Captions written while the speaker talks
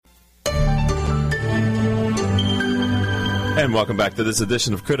And welcome back to this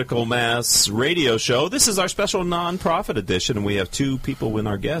edition of Critical Mass Radio Show. This is our special nonprofit edition, and we have two people in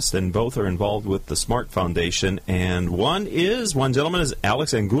our guest, and both are involved with the Smart Foundation. And one gentleman is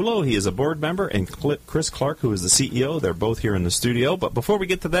Alex Angulo. He is a board member, and Chris Clark, who is the CEO. They're both here in the studio. But before we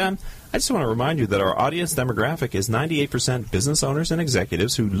get to them, I just want to remind you that our audience demographic is 98% business owners and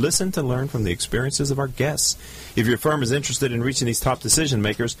executives who listen to learn from the experiences of our guests. If your firm is interested in reaching these top decision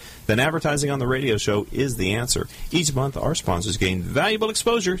makers, then advertising on the radio show is the answer. Each month, our sponsors gain valuable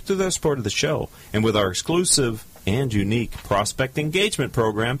exposure through their support of the show. And with our exclusive and unique prospect engagement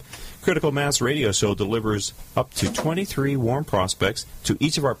program, Critical Mass Radio Show delivers up to 23 warm prospects to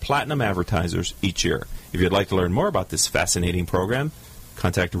each of our platinum advertisers each year. If you'd like to learn more about this fascinating program,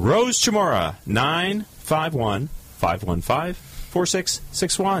 contact Rose Chamora, 951-515-4661,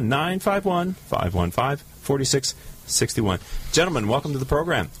 951-515-4661. Gentlemen, welcome to the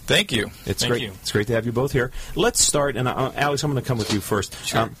program. Thank you. It's great to have you both here. Let's start, and Alex, I'm going to come with you first.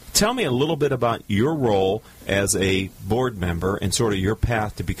 Sure. Tell me a little bit about your role as a board member and sort of your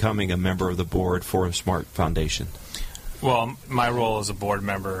path to becoming a member of the board for a Smart Foundation. Well, my role as a board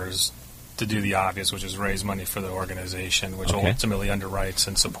member is to do the obvious, which is raise money for the organization, which ultimately underwrites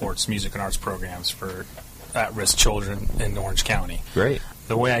and supports music and arts programs for at-risk children in Orange County. Great.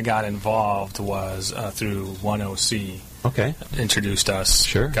 The way I got involved was through 10C. Okay. Introduced us,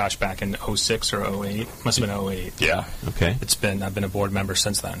 Sure. gosh, back in 06 or 08. Must have been 08. Yeah. Okay. I've been a board member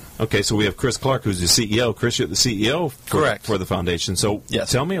since then. Okay, so we have Chris Clark, who's the CEO. Chris, you're the CEO for the foundation. So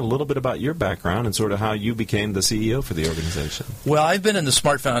Tell me a little bit about your background and sort of how you became the CEO for the organization. Well, I've been in the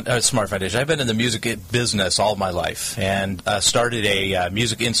Smart Foundation. I've been in the music business all my life, and started a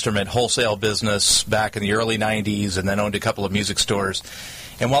music instrument wholesale business back in the early 90s, and then owned a couple of music stores.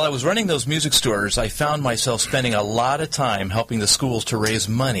 And while I was running those music stores, I found myself spending a lot of time helping the schools to raise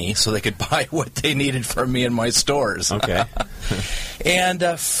money so they could buy what they needed from me in my stores. Okay. And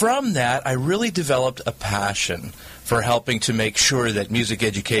from that, I really developed a passion for helping to make sure that music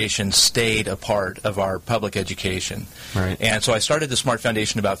education stayed a part of our public education. Right. And so I started the Smart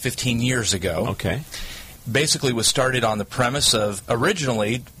Foundation about 15 years ago. Okay. Basically was started on the premise of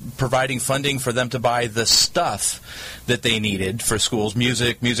originally providing funding for them to buy the stuff that they needed for schools,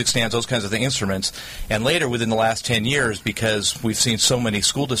 music stands, those kinds of instruments. And later, within the last 10 years, because we've seen so many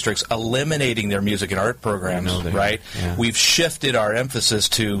school districts eliminating their music and art programs, right? Yeah. We've shifted our emphasis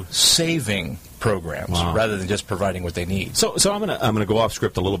to saving programs rather than just providing what they need. So I'm gonna go off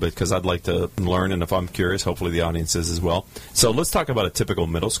script a little bit because I'd like to learn, and if I'm curious, hopefully the audience is as well. So let's talk about a typical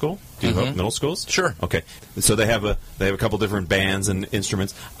middle school. Do you have middle schools? Sure. Okay. So they have a couple different bands and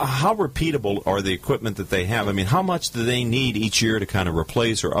instruments. How repeatable are the equipment that they have? I mean, how much do they need each year to kind of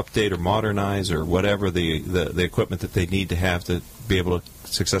replace or update or modernize or whatever the equipment that they need to have to be able to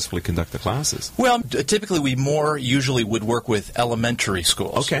successfully conduct the classes? Well, typically we more usually would work with elementary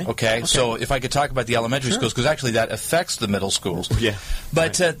schools. Okay. So if I could talk about the elementary schools, because actually that affects the middle schools. Yeah.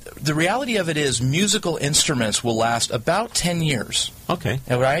 But the reality of it is musical instruments will last about 10 years. Okay.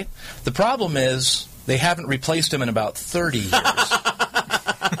 All right? The problem is they haven't replaced them in about 30 years.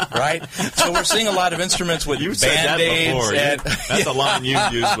 Right? So we're seeing a lot of instruments with You've Band-Aids. said that before. That's a line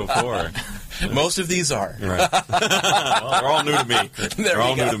you've used before. Most of these are. Right. Well, they're all new to me. They're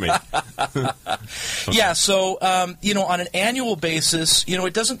all new to me. Yeah, so, on an annual basis,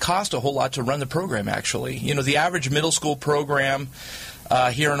 it doesn't cost a whole lot to run the program, actually. The average middle school program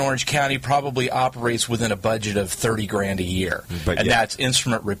here in Orange County probably operates within a budget of $30,000 a year. That's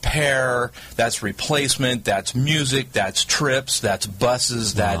instrument repair, that's replacement, that's music, that's trips, that's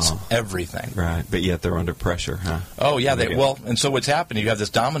buses, that's everything. Right, but yet they're under pressure, huh? Oh, yeah. And so what's happening, you have this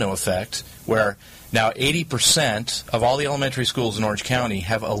domino effect where now 80% of all the elementary schools in Orange County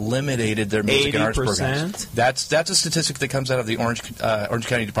have eliminated their music and arts programs. That's a statistic that comes out of the Orange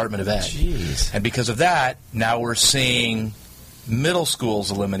County Department of Ed. Jeez. And because of that, now we're seeing middle schools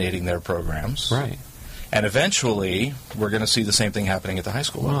eliminating their programs. Right. And eventually, we're going to see the same thing happening at the high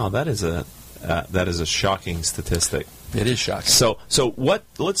school level. Wow, that is a shocking statistic. It is shocking. So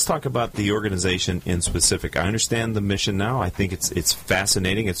let's talk about the organization in specific. I understand the mission now. I think it's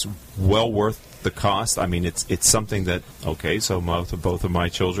fascinating. It's well worth the cost. I mean, it's something that, so both of my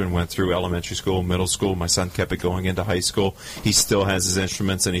children went through elementary school, middle school. My son kept it going into high school. He still has his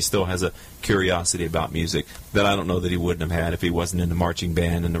instruments, and he still has a curiosity about music that I don't know that he wouldn't have had if he wasn't in the marching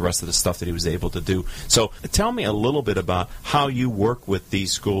band and the rest of the stuff that he was able to do. So tell me a little bit about how you work with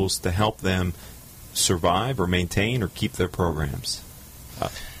these schools to help them survive or maintain or keep their programs.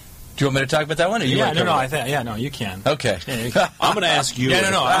 Do you want me to talk about that one? Or you want to no, you can. Okay. Yeah, I'm going to ask you. I'm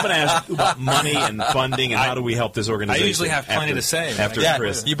going to ask you about money and funding and how do we help this organization. I usually have plenty to say. After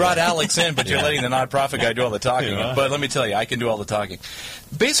Chris. You brought Alex in, but you're letting the nonprofit guy do all the talking. Yeah. But let me tell you, I can do all the talking.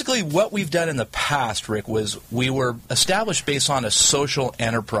 Basically, what we've done in the past, Rick, was we were established based on a social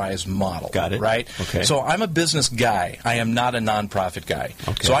enterprise model. Got it. Right? Okay. So I'm a business guy. I am not a nonprofit guy.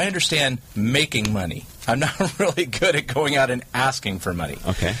 Okay. So I understand making money. I'm not really good at going out and asking for money.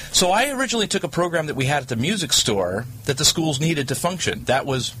 Okay. So I originally took a program that we had at the music store that the schools needed to function. That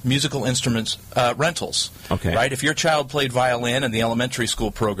was musical instruments rentals. Okay. Right? If your child played violin in the elementary school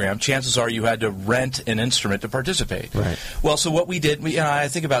program, chances are you had to rent an instrument to participate. Right. Well, so what we did, I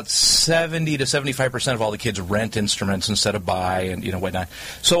think about 70 to 75% of all the kids rent instruments instead of buy and whatnot.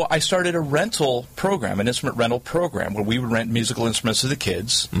 So I started a rental program, an instrument rental program, where we would rent musical instruments to the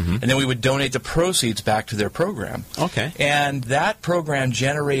kids, and then we would donate the proceeds back to their program. Okay. And that program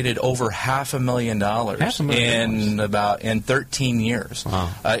generated over $500,000 in 13 years.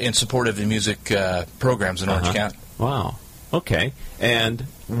 Wow. In support of the music programs in Orange County. Wow. Okay. And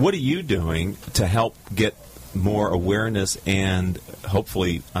what are you doing to help get more awareness and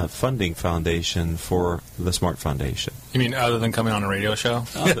hopefully a funding foundation for the Smart Foundation? You mean other than coming on a radio show?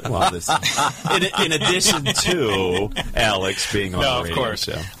 Well, in addition to Alex being on the radio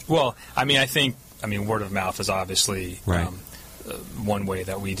show. Well, I think word of mouth is obviously right. One way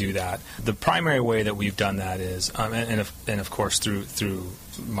that we do that. The primary way that we've done that is, and of course through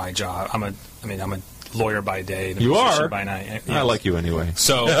my job. I'm a lawyer by day. You are by night. Yes. I like you anyway.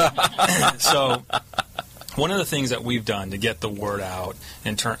 So one of the things that we've done to get the word out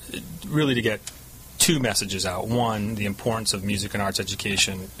really to get two messages out. One, the importance of music and arts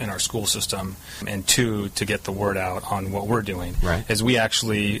education in our school system, and two, to get the word out on what we're doing. Right. Is we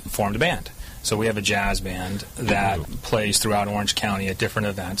actually formed a band. So we have a jazz band that plays throughout Orange County at different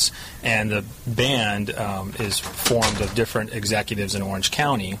events, and the band is formed of different executives in Orange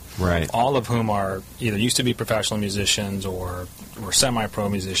County, right. all of whom are either used to be professional musicians or semi-pro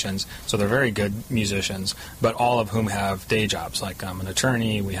musicians, so they're very good musicians, but all of whom have day jobs. Like I'm an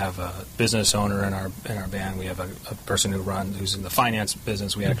attorney, we have a business owner in our band, we have a person who's in the finance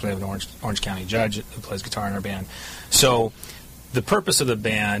business, we actually have an Orange County judge who plays guitar in our band. So the purpose of the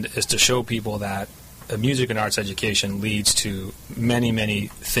band is to show people that music and arts education leads to many, many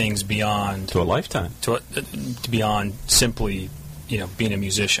things beyond to a lifetime, to beyond simply being a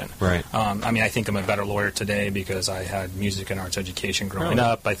musician. Right. I think I'm a better lawyer today because I had music and arts education growing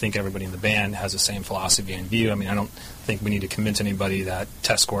up. I think everybody in the band has the same philosophy and view. I don't think we need to convince anybody that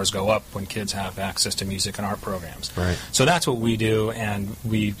test scores go up when kids have access to music and art programs. Right. So that's what we do, and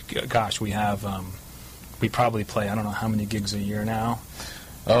we have. We probably play, I don't know how many gigs a year now.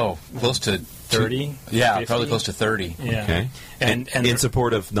 Oh, close to 30? Yeah, 50? probably close to 30. Yeah. Okay. And in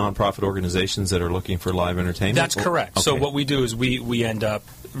support of nonprofit organizations that are looking for live entertainment? That's correct. Okay. So what we do is we end up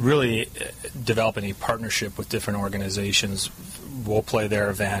really developing a partnership with different organizations. We'll play their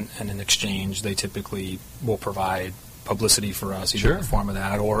event, and in exchange, they typically will provide publicity for us, either in the form of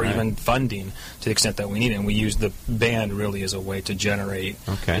that or even funding to the extent that we need it. And we use the band really as a way to generate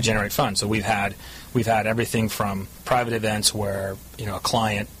funds. So we've had everything from private events where a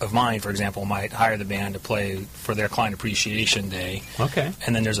client of mine, for example, might hire the band to play for their client appreciation day. Okay.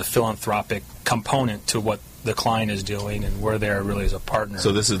 And then there's a philanthropic component to what the client is doing, and we're there really as a partner.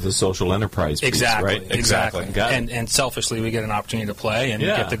 So this is the social enterprise piece, right? Exactly. Got it. And selfishly, we get an opportunity to play and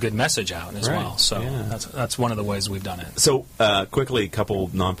get the good message out as well. So that's one of the ways we've done it. So quickly, a couple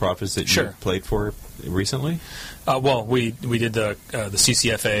nonprofits that you played for recently? Well, we did the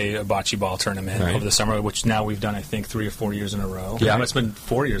CCFA bocce ball tournament over the summer, which now we've done, I think, 3 or 4 years in a row. Yeah, it's been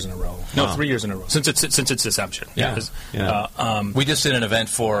 4 years in a row. No, 3 years in a row since its inception. We just did an event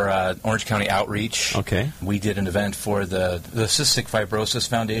for Orange County Outreach. Okay. We did an event for the Cystic Fibrosis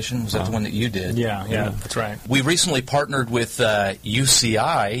Foundation. Was that the one that you did? Yeah, that's right. We recently partnered with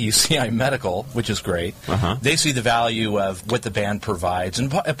UCI Medical, which is great. They see the value of what the band provides,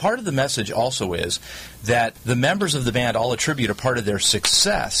 and part of the message also is that the members of the band all attribute a part of their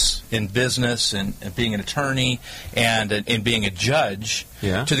success in business and being an attorney and in being a judge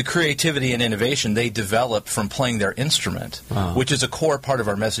to the creativity and innovation they developed from playing their instrument, which is a core part of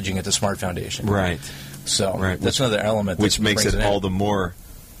our messaging at the Smart Foundation. Right. So that's another element. Which makes it all the more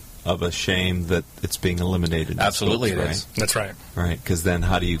of a shame that it's being eliminated. Absolutely, schools, it is. That's right. Right, because then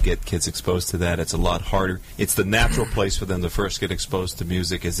how do you get kids exposed to that? It's a lot harder. It's the natural place for them to first get exposed to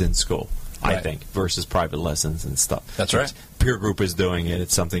music is in school, I think, versus private lessons and stuff. That's right. Peer group is doing it.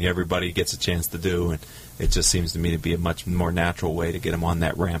 It's something everybody gets a chance to do, and it just seems to me to be a much more natural way to get them on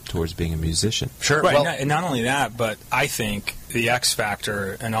that ramp towards being a musician. Sure. Right, Well, and not only that, but I think the X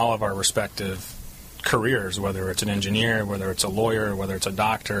factor in all of our respective careers, whether it's an engineer, whether it's a lawyer, whether it's a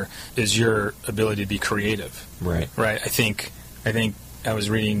doctor, is your ability to be creative. Right. Right. I think I was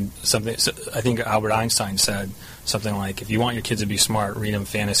reading something. I think Albert Einstein said something like, if you want your kids to be smart, read them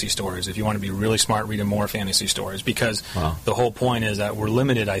fantasy stories. If you want to be really smart, read them more fantasy stories. Because the whole point is that we're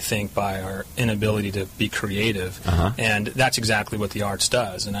limited, I think, by our inability to be creative. And that's exactly what the arts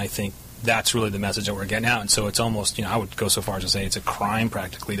does. And I think that's really the message that we're getting out. And so it's almost, I would go so far as to say it's a crime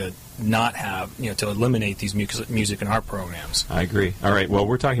practically to not have, to eliminate these music and art programs. I agree. All right. Well,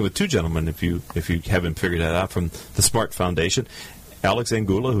 we're talking with two gentlemen, if you haven't figured that out, from the Smart Foundation. Alex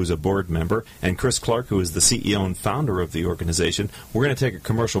Angula, who's a board member, and Chris Clark, who is the CEO and founder of the organization. We're going to take a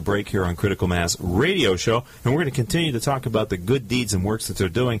commercial break here on Critical Mass Radio Show, and we're going to continue to talk about the good deeds and works that they're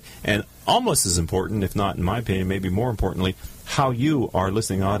doing, and almost as important, if not in my opinion, maybe more importantly, how you, our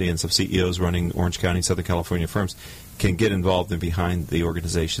listening audience of CEOs running Orange County, Southern California firms, can get involved and behind the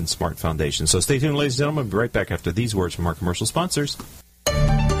organization Smart Foundation. So stay tuned, ladies and gentlemen. We'll be right back after these words from our commercial sponsors.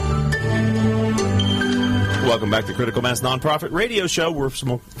 Welcome back to Critical Mass Nonprofit Radio Show. We're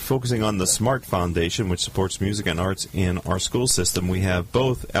focusing on the Smart Foundation, which supports music and arts in our school system. We have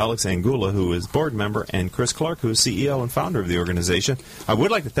both Alex Angula, who is board member, and Chris Clark, who is CEO and founder of the organization. I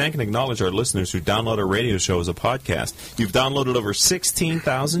would like to thank and acknowledge our listeners who download our radio show as a podcast. You've downloaded over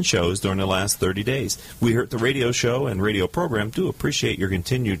 16,000 shows during the last 30 days. We here at the radio show and radio program do appreciate your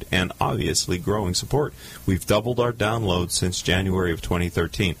continued and obviously growing support. We've doubled our downloads since January of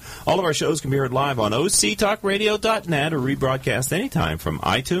 2013. All of our shows can be heard live on OCTalkRadio.net or rebroadcast anytime from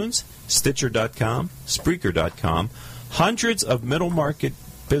iTunes, Stitcher.com, Spreaker.com. Hundreds of middle market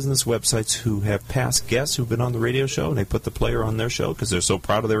business websites who have past guests who've been on the radio show, and they put the player on their show because they're so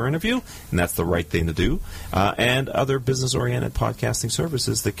proud of their interview, and that's the right thing to do, and other business-oriented podcasting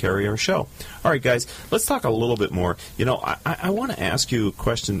services that carry our show. All right, guys, let's talk a little bit more. I want to ask you a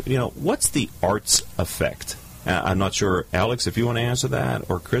question. What's the arts effect? I'm not sure, Alex, if you want to answer that,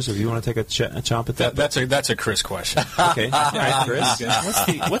 or Chris, if you want to take a chomp at that. That's a Chris question. Okay, all right, Chris.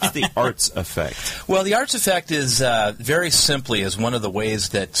 What's the arts effect? Well, the arts effect is very simply is one of the ways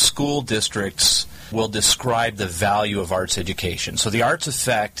that school districts will describe the value of arts education. So the arts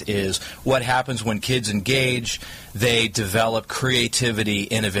effect is what happens when kids engage, they develop creativity,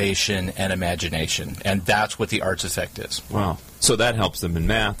 innovation, and imagination. And that's what the arts effect is. Wow. So that helps them in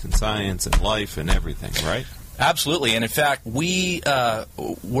math and science and life and everything, right? Absolutely, and in fact, we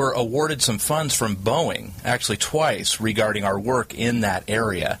were awarded some funds from Boeing, actually twice, regarding our work in that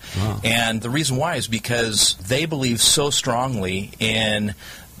area. Wow. And the reason why is because they believe so strongly in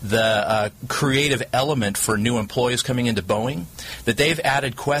the creative element for new employees coming into Boeing that they've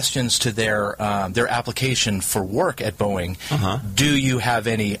added questions to their application for work at Boeing. Do you have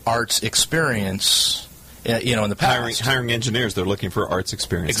any arts experience? In the past. Hiring engineers, they're looking for arts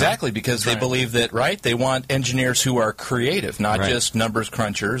experience. Exactly, because they believe that, they want engineers who are creative, not just numbers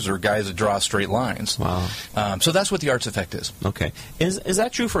crunchers or guys that draw straight lines. Wow. So that's what the arts effect is. Okay. Is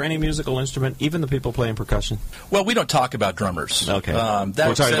that true for any musical instrument, even the people playing percussion? Well, we don't talk about drummers. Okay.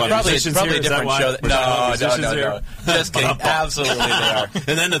 That's probably a different show. No. Just kidding. Absolutely they are.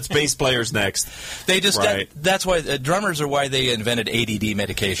 And then it's bass players next. They just, that's why, drummers are why they invented ADD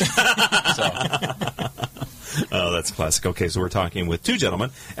medication. Oh, that's classic. Okay, so we're talking with two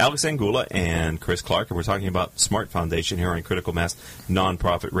gentlemen, Alex Angula and Chris Clark, and we're talking about Smart Foundation here on Critical Mass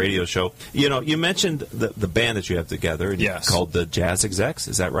Nonprofit Radio Show. You mentioned the band that you have together, yes, called the Jazz Execs.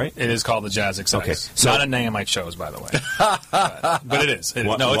 Is that right? It is called the Jazz Execs. Okay, so, not a name I chose, by the way, but it is.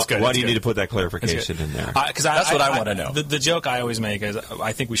 No, it's good. Why do you need to put that clarification in there? Because that's what I want to know. The joke I always make is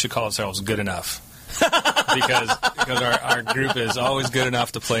I think we should call ourselves Good Enough. because our group is always good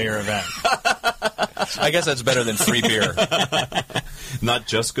enough to play your event. I guess that's better than free beer. Not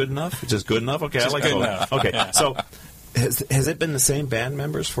just good enough? Just good enough? Okay, just I like good that. Enough. Okay, yeah. So has it been the same band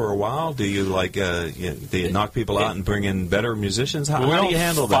members for a while? Do you do you knock people out and bring in better musicians? How do you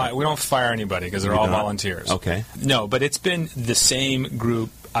handle that? We don't fire anybody because they're all volunteers. Okay. No, but it's been the same group,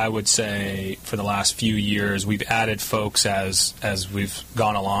 I would say, for the last few years. We've added folks as we've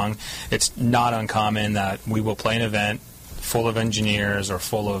gone along. It's not uncommon that we will play an event full of engineers or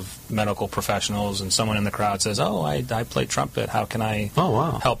full of medical professionals, and someone in the crowd says, "Oh, I play trumpet. How can I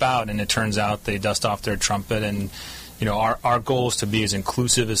help out?" And it turns out they dust off their trumpet. And our goal is to be as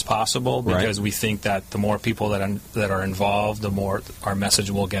inclusive as possible, because we think that the more people that are involved, the more our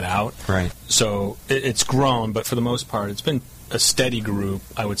message will get out. Right. So it's grown, but for the most part, it's been a steady group,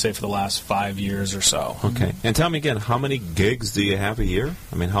 I would say, for the last 5 years or so. Okay. And tell me again, how many gigs do you have a year?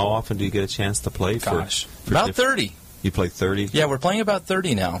 I mean, how often do you get a chance to play? Gosh. About 30. You play 30? Yeah, we're playing about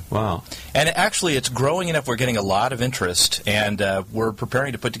 30 now. Wow. And actually, it's growing enough. We're getting a lot of interest, and we're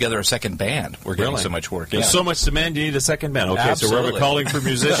preparing to put together a second band. We're getting so much work. There's so much demand, you need a second band. Okay, Absolutely. so we're calling for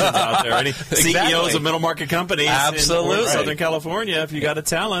musicians out there. Any CEOs of middle market companies in Southern California, if you got a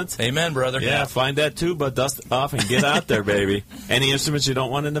talent. Amen, brother. Yeah, find that tuba, dust it off, and get out there, baby. Any instruments you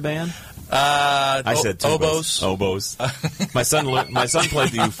don't want in the band? I said tubas. Oboes. My son played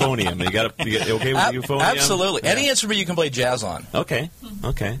the euphonium. You okay with the euphonium? Absolutely. Any instrument you can play jazz on. Okay.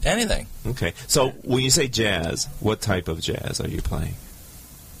 Anything. Okay. So when you say jazz, what type of jazz are you playing?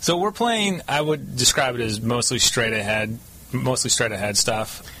 So we're playing, I would describe it as mostly straight ahead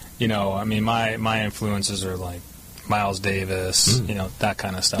stuff. You know, I mean, my influences are like Miles Davis, you know, that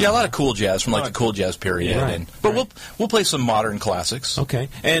kind of stuff. Yeah, a lot of cool jazz from like the cool jazz period. Right. But we'll play some modern classics. Okay.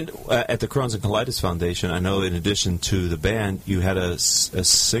 And at the Crohn's and Colitis Foundation, I know in addition to the band, you had a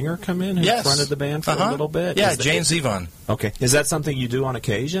singer come in who fronted the band for a little bit? Yeah, Jane Zevon. Okay. Is that something you do on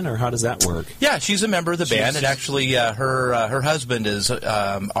occasion, or how does that work? Yeah, she's a member of the band, and actually her husband is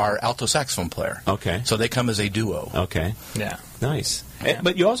our alto saxophone player. Okay. So they come as a duo. Okay. Yeah. Nice. Yeah.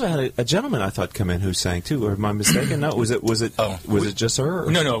 But you also had a gentleman, I thought, come in who sang too. Or am I mistaken? No, was it just her?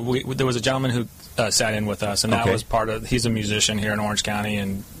 Or? No. There was a gentleman who sat in with us, and that was part of. He's a musician here in Orange County,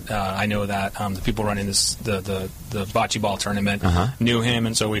 and I know that the people running the bocce ball tournament knew him,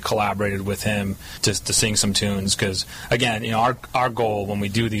 and so we collaborated with him to sing some tunes. Because again, you know, our goal when we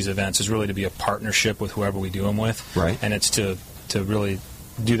do these events is really to be a partnership with whoever we do them with, right? And it's to really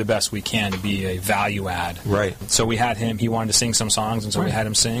do the best we can to be a value add. Right. So we had him. He wanted to sing some songs, and so we had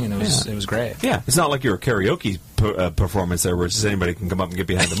him sing, and it was great. Yeah. It's not like you're a karaoke performance there, where just anybody can come up and get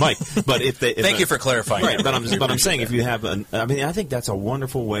behind the mic. But thank you for clarifying. Right. But I'm saying if you have I think that's a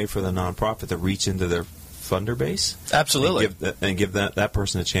wonderful way for the nonprofit to reach into their funder base. Absolutely. And give that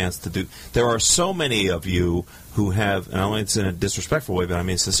person a chance to do. There are so many of you who have, and I don't mean it's in a disrespectful way, but I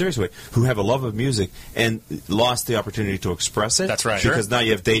mean it's a serious way, who have a love of music and lost the opportunity to express it. That's right. Because now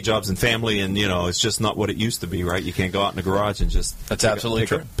you have day jobs and family, and, you know, it's just not what it used to be, right? You can't go out in the garage and just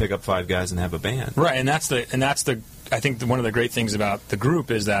pick up 5 guys and have a band. Right, and that's the I think one of the great things about the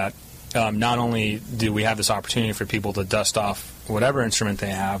group is that not only do we have this opportunity for people to dust off whatever instrument they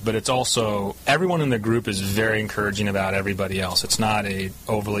have, but it's also everyone in the group is very encouraging about everybody else. It's not a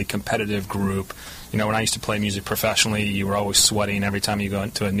overly competitive group. You know, when I used to play music professionally, you were always sweating every time you go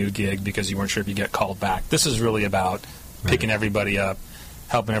into a new gig because you weren't sure if you'd get called back. This is really about picking everybody up,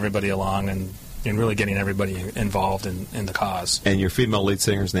 helping everybody along, and really getting everybody involved in the cause. And your female lead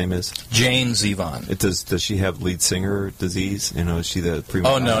singer's name is? Jane Zevon. Does she have lead singer disease? You know, is she the prima?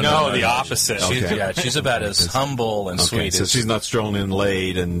 Oh, no, the opposite. She's about as humble and sweet. So she's not strolling in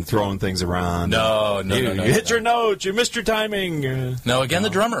late and throwing things around. No. You hit your note. You missed your timing. The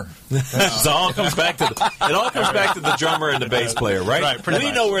drummer. It all comes back to the drummer and the bass player, right?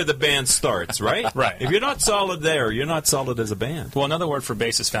 We know where the band starts, right? Right. If you're not solid there, you're not solid as a band. Well, another word for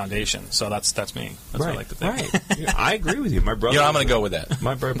bass is foundation. So that's me. That's what I like to think. Right. I agree with you. My brother. I'm going to go with that.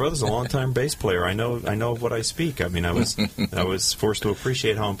 My brother's a longtime bass player. I know of what I speak. I mean, I was forced to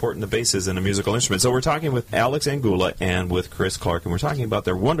appreciate how important the bass is in a musical instrument. So we're talking with Alex Angula and with Chris Clark, and we're talking about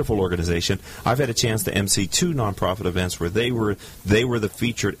their wonderful organization. I've had a chance to MC 2 nonprofit events where they were the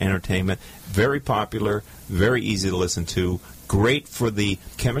featured entertainment. Very popular, very easy to listen to. Great for the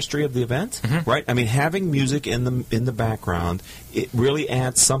chemistry of the event, right? I mean, having music in the background, it really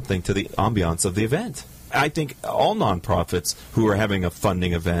adds something to the ambiance of the event. I think all nonprofits who are having a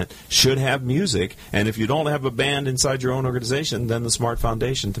funding event should have music, and if you don't have a band inside your own organization, then the Smart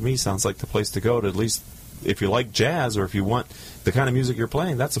Foundation, to me, sounds like the place to go to, at least if you like jazz or if you want the kind of music you're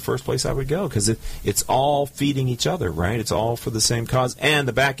playing, that's the first place I would go, because it's all feeding each other, right? It's all for the same cause. And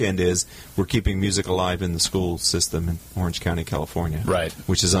the back end is we're keeping music alive in the school system in Orange County, California. Right.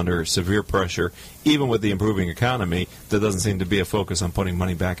 Which is under severe pressure. Even with the improving economy, there doesn't seem to be a focus on putting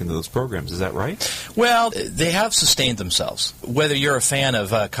money back into those programs. Is that right? Well, they have sustained themselves. Whether you're a fan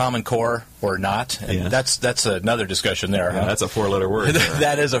of Common Core or not, and that's another discussion there. Yeah, that's a 4-letter word.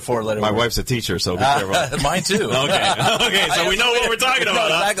 That is a 4-letter word. My wife's a teacher, so be careful. Mine too. Okay, so we know what we're talking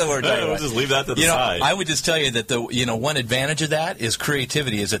about. Exactly what we're talking about. We'll just leave that to the side. I would just tell you that one advantage of that is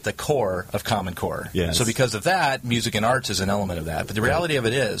creativity is at the core of Common Core. Yes. So because of that, music and arts is an element of that. But the reality of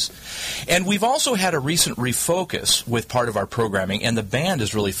it is, and we've also had a recent refocus with part of our programming, and the band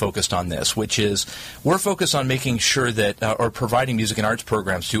is really focused on this, which is we're focused on making sure that, or providing music and arts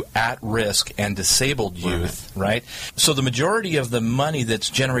programs to at-risk and disabled youth, right? So the majority of the money that's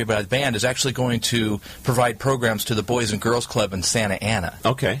generated by the band is actually going to provide programs to the Boys and Girls Club in Santa Ana.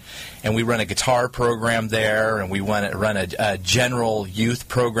 Okay. And we run a guitar program there, and we run a general youth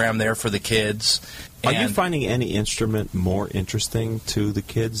program there for the kids. Are you finding any instrument more interesting to the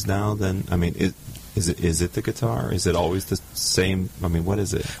kids now than, I mean, is it the guitar? Is it always the same? I mean, what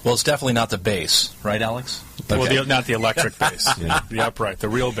is it? Well, it's definitely not the bass, right, Alex? Okay. Well, not the electric bass. Yeah. The upright. The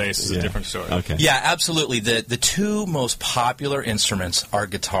real bass is a different story. Okay. Yeah, absolutely. The two most popular instruments are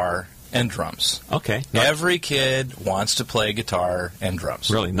guitar and drums. Okay. Every kid wants to play guitar and drums.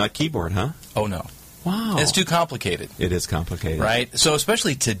 Really? Not keyboard, huh? Oh, no. Wow. It's too complicated. It is complicated. Right? So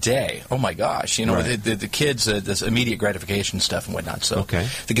especially today, oh my gosh, the kids, this immediate gratification stuff and whatnot. So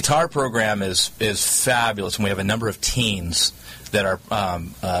the guitar program is fabulous, and we have a number of teens that are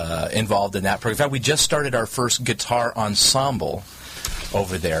involved in that program. In fact, we just started our first guitar ensemble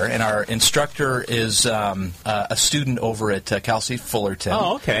over there, and our instructor is a student over at Cal State Fullerton.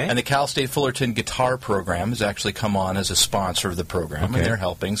 Oh, okay. And the Cal State Fullerton guitar program has actually come on as a sponsor of the program, and they're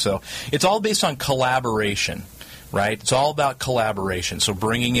helping. So it's all based on collaboration. Right? It's all about collaboration. So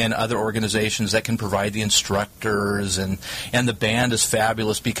bringing in other organizations that can provide the instructors, and the band is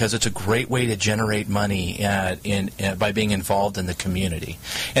fabulous because it's a great way to generate money by being involved in the community.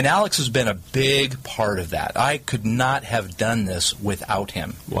 And Alex has been a big part of that. I could not have done this without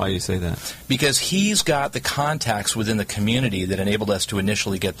him. Why do you say that? Because he's got the contacts within the community that enabled us to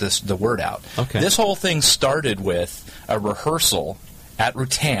initially get the word out. Okay. This whole thing started with a rehearsal at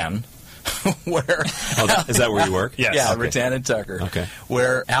Rutan, where is that where you work? Yes. Yeah, Okay. Rutan and Tucker. Okay.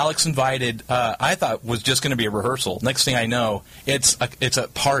 Where Alex invited, I thought was just going to be a rehearsal. Next thing I know, it's a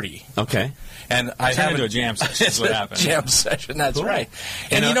party. Okay. And I turned into a jam session. That's what happened. Jam session. That's Cool. right.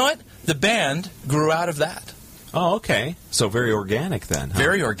 And you know what? The band grew out of that. Oh, okay. So very organic then. Huh?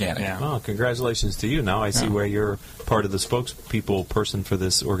 Very organic. Yeah. Oh, congratulations to you. Now I see where you're part of the spokespeople person for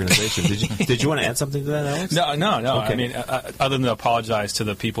this organization. Did you want to add something to that, Alex? No. Okay. I mean, other than to apologize to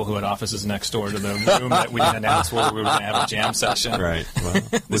the people who had offices next door to the room that we didn't announce where we were going to have a jam session. Right. Well,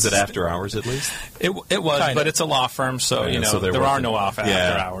 was it after hours at least? It was, Kinda. but it's a law firm, so So there are no after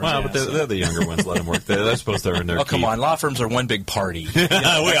hours. Well, but they're the younger ones. Let them work. They're supposed to earn their Oh, come keep. on. Law firms are one big party.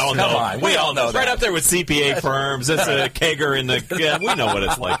 We all know. Come on. We all know. that. Right up there with CPA firms. It's a kegger in the. Yeah, we know what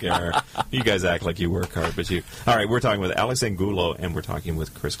it's like here. You guys act like you work hard, but you. All right, we're talking with Alex Angulo, and we're talking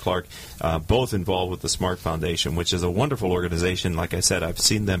with Chris Clark, both involved with the Smart Foundation, which is a wonderful organization. Like I said, I've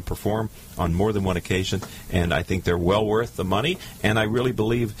seen them perform on more than one occasion, and I think they're well worth the money. And I really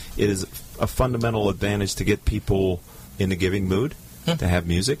believe it is a fundamental advantage to get people in the giving mood, to have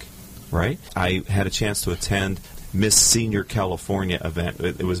music, right? I had a chance to attend Miss Senior California event.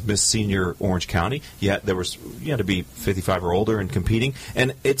 It was Miss Senior Orange County. You had to be 55 or older and competing.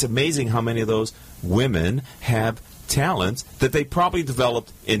 And it's amazing how many of those women have talents that they probably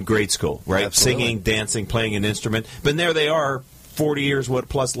developed in grade school, right? Absolutely. Singing, dancing, playing an instrument. But there they are 40 years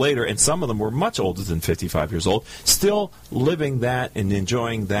plus later, and some of them were much older than 55 years old, still living that and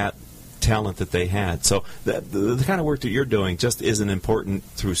enjoying that talent that they had. So the kind of work that you're doing just isn't important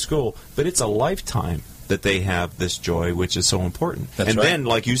through school, but it's a lifetime that they have this joy, which is so important. That's right. Then,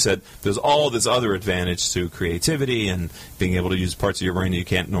 like you said, there's all this other advantage to creativity and being able to use parts of your brain that you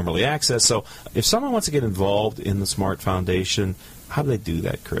can't normally access. So if someone wants to get involved in the Smart Foundation, how do they do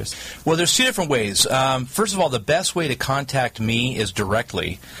that, Chris? Well, there's two different ways. First of all, the best way to contact me is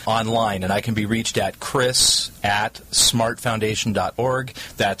directly online, and I can be reached at chris@smartfoundation.org.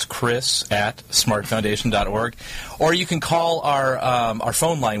 That's chris@smartfoundation.org. Or you can call our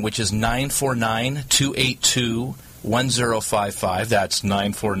phone line, which is 949-282-1055. That's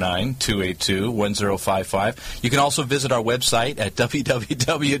 949-282-1055. You can also visit our website at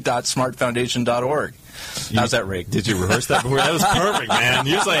www.smartfoundation.org. How's that, Rick? Did you rehearse that before? That was perfect, man.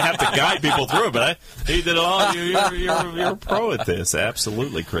 Usually I have to guide people through it, but he did it all. You're a pro at this.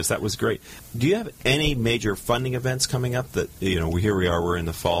 Absolutely, Chris. That was great. Do you have any major funding events coming up that, here we are, we're in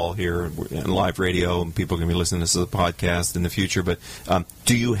the fall here, we're in live radio, and people can be listening to this as a podcast in the future, but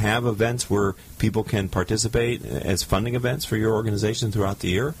do you have events where people can participate as funding events for your organization throughout the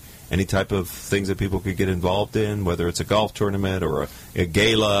year? Any type of things that people could get involved in, whether it's a golf tournament or a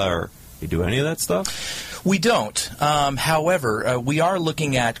gala, or you do any of that stuff? We don't. However, we are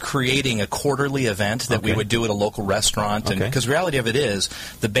looking at creating a quarterly event that we would do at a local restaurant. And because the reality of it is,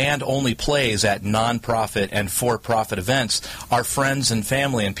 the band only plays at nonprofit and for-profit events. Our friends and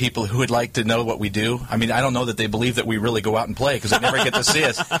family and people who would like to know what we do, I mean, I don't know that they believe that we really go out and play because they never get to see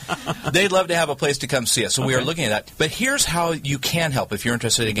us. They'd love to have a place to come see us. So we are looking at that. But here's how you can help if you're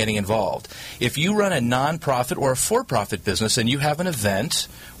interested in getting involved. If you run a nonprofit or a for-profit business and you have an event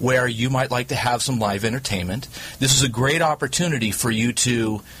where you might like to have some live entertainment, this is a great opportunity for you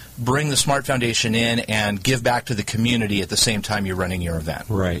to bring the Smart Foundation in and give back to the community at the same time you're running your event.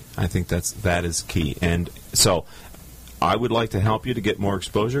 Right. I think that is key. And so I would like to help you to get more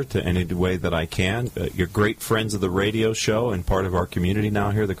exposure to any way that I can. You're great friends of the radio show and part of our community now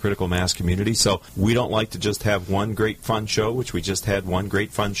here, the Critical Mass community. So we don't like to just have one great fun show, which we just had one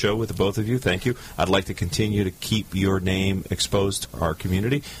great fun show with the both of you. Thank you. I'd like to continue to keep your name exposed to our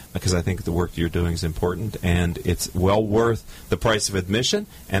community because I think the work you're doing is important and it's well worth the price of admission,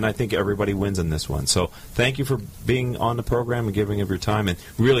 and I think everybody wins in this one. So thank you for being on the program and giving of your time, and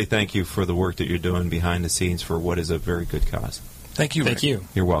really thank you for the work that you're doing behind the scenes for what is a very good cause. Thank you, Rick. Thank you.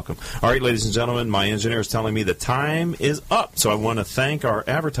 You're welcome. All right, ladies and gentlemen, my engineer is telling me the time is up, so I want to thank our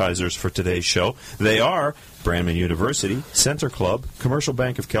advertisers for today's show. They are Brandman University, Center Club, Commercial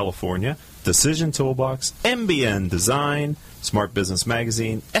Bank of California, Decision Toolbox, MBN Design, Smart Business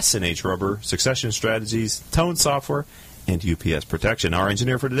Magazine, S&H Rubber, Succession Strategies, Tone Software, and UPS Protection. Our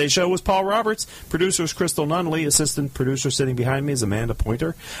engineer for today's show was Paul Roberts. Producer is Crystal Nunley. Assistant producer sitting behind me is Amanda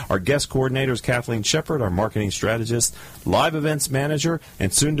Pointer. Our guest coordinator is Kathleen Shepard. Our marketing strategist, live events manager,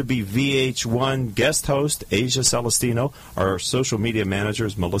 and soon-to-be VH1 guest host, Asia Celestino. Our social media manager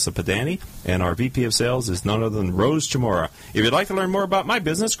is Melissa Padani. And our VP of sales is none other than Rose Chamora. If you'd like to learn more about my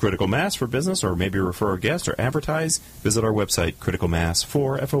business, Critical Mass for Business, or maybe refer a guest or advertise, visit our website,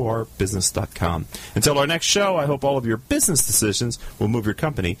 criticalmass4business.com. Until our next show, I hope all of your business decisions will move your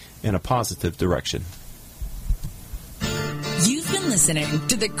company in a positive direction. You've been listening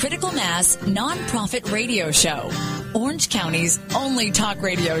to the Critical Mass Nonprofit Radio Show, Orange County's only talk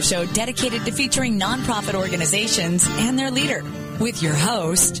radio show dedicated to featuring nonprofit organizations and their leader, with your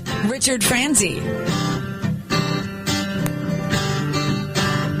host, Richard Franzi.